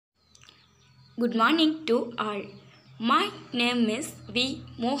Good morning to all. My name is V.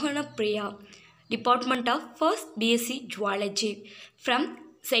 Mohna Priya, Department of First BSc Zoology from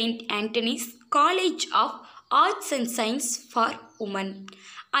St.ANTONY's College of Arts and Science for Women.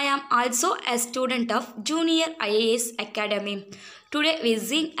 I am also a student of Junior IAS Academy. Today we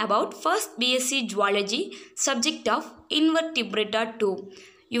sing about First BSc Zoology subject of Invertebrata 2,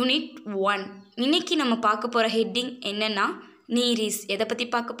 Unit 1. இன்னைக்கு நம்ம பார்க்க போகிற heading என்னென்னா நீரிஸ். எதை பற்றி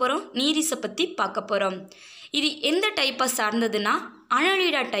பார்க்க போகிறோம்? நீரிஸை பற்றி பார்க்க போகிறோம். இது எந்த டைப்பை சார்ந்ததுன்னா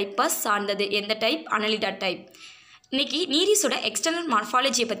அனலிடா டைப்பை சார்ந்தது. எந்த டைப்? அனலிடா டைப். இன்றைக்கி நீரிஸோட எக்ஸ்டர்னல்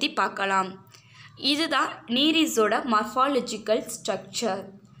மார்ஃபாலஜியை பற்றி பார்க்கலாம். இதுதான் நீரிஸோட மார்ஃபாலஜிக்கல் ஸ்ட்ரக்சர்.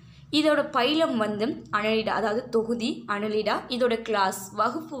 இதோட பைலம் வந்து அனலிடா, அதாவது தொகுதி அனலிடா. இதோட கிளாஸ்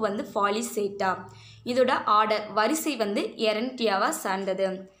வகுப்பு வந்து பாலிசேட்டா. இதோட ஆர்டர் வரிசை வந்து எரன்டியாவை சார்ந்தது.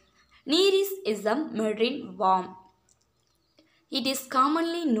 நீரிஸ் is a marine worm. It is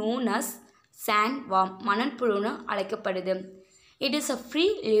commonly known as sandworm. மணல் புழுன்னு அழைக்கப்படுது. It is a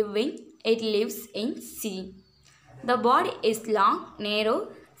free living. It lives in sea. The body is long, narrow,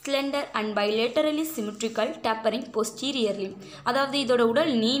 slender and bilaterally symmetrical, tapering posteriorly. அதாவது இதோட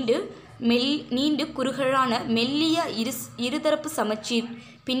உடல் நீண்டு குறுகலான மெல்லிய இருதரப்பு சமச்சீர்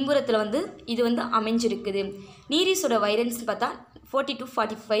பின்புறத்தில் வந்து இது வந்து அமைஞ்சிருக்குது. நீரிஸோட வைரன்ஸ் பார்த்தா 40 to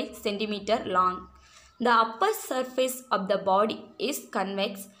 45 centimeter long. The upper surface of the body is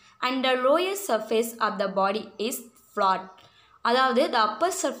convex and the lower surface of the body is flat. அதாவது the upper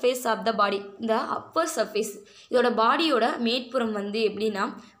surface of the body, the upper surface இதோட பாடியோட மேற்புறம் வந்து எப்படின்னா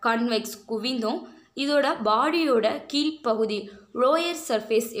கன்வெக்ஸ் குவிந்தும், இதோட பாடியோட கீழ்ப்பகுதி லோயர்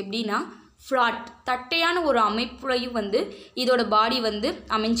சர்ஃபேஸ் எப்படின்னா flat தட்டையான ஒரு அமைப்புலையும் வந்து இதோட பாடி வந்து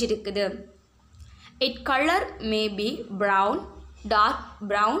அமைஞ்சிருக்குது. It color may be brown, dark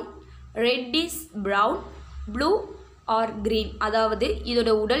brown, reddish brown, blue or green. அதாவது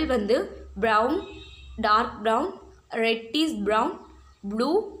இதோட உடல் வந்து brown, dark brown, reddish brown,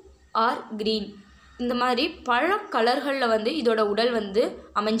 blue or green இந்த மாதிரி பல கலர்களில் வந்து இதோட உடல் வந்து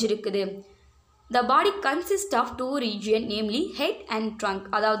அமைஞ்சிருக்குது. The body consists of two regions, namely head and trunk.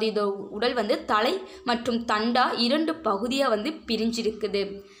 அதாவது இதோட உடல் வந்து தலை மற்றும் தண்டா இரண்டு பகுதியாக வந்து பிரிஞ்சிருக்குது.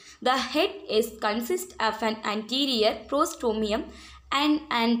 The head is consists of an anterior prostomium and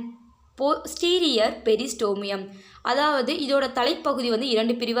an posterior peristomium. அதாவது இதோட தலைப்பகுதி வந்து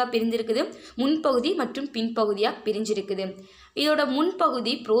இரண்டு பிரிவாக பிரிஞ்சிருக்குது. முன்பகுதி மற்றும் பின்பகுதியாக பிரிஞ்சிருக்குது. இதோட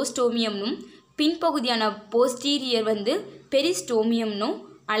முன்பகுதி புரோஸ்டோமியம்னும் பின்பகுதியான போஸ்டீரியர் வந்து பெரிஸ்டோமியம்னும்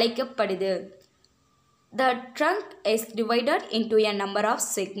அழைக்கப்படுது. The trunk is divided into a number of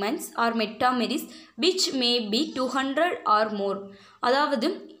segments or metameres which may be 200 or more. அதாவது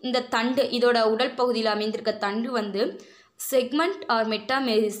இந்த தண்டு இதோட உடல் பகுதியில் அமைந்திருக்க தண்டு வந்து செக்மெண்ட் ஆர்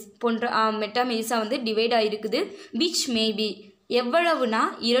மெட்டாமெரிஸ் போன்ற மெட்டாமெரிஸாக வந்து டிவைட் ஆகிருக்குது. விச் மேபி எவ்வளவுனா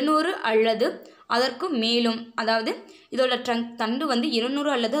 200 அல்லது அதற்கு மேலும். அதாவது இதோட தண்டு வந்து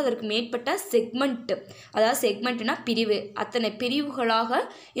 200 அல்லது அதற்கு மேற்பட்ட செக்மெண்ட்டு, அதாவது செக்மெண்ட்னா பிரிவு, அத்தனை பிரிவுகளாக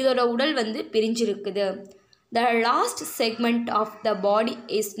இதோட உடல் வந்து பிரிஞ்சிருக்குது. The last segment of the body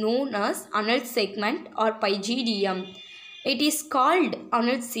is known as anal segment or pygidium. It is called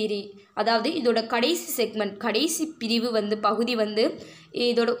anal series. அதாவது இதோட கடைசி செக்மெண்ட், கடைசி பிரிவு வந்து பகுதி வந்து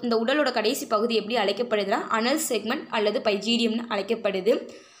இதோட இந்த உடலோட கடைசி பகுதி எப்படி அழைக்கப்படுதுன்னா அனல் செக்மெண்ட் அல்லது பைஜீடியம்னு அழைக்கப்படுது.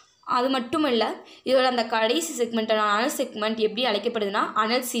 அது மட்டும் இல்லை, இதோட அந்த கடைசி செக்மெண்ட்டான அனல் செக்மெண்ட் எப்படி அழைக்கப்படுதுன்னா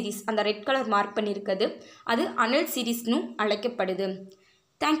அனல் சீரீஸ், அந்த ரெட் கலர் மார்க் பண்ணியிருக்குது, அது அனல் சீரீஸ்னும் அழைக்கப்படுது.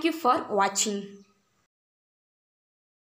 தேங்க்யூ ஃபார் வாட்சிங்.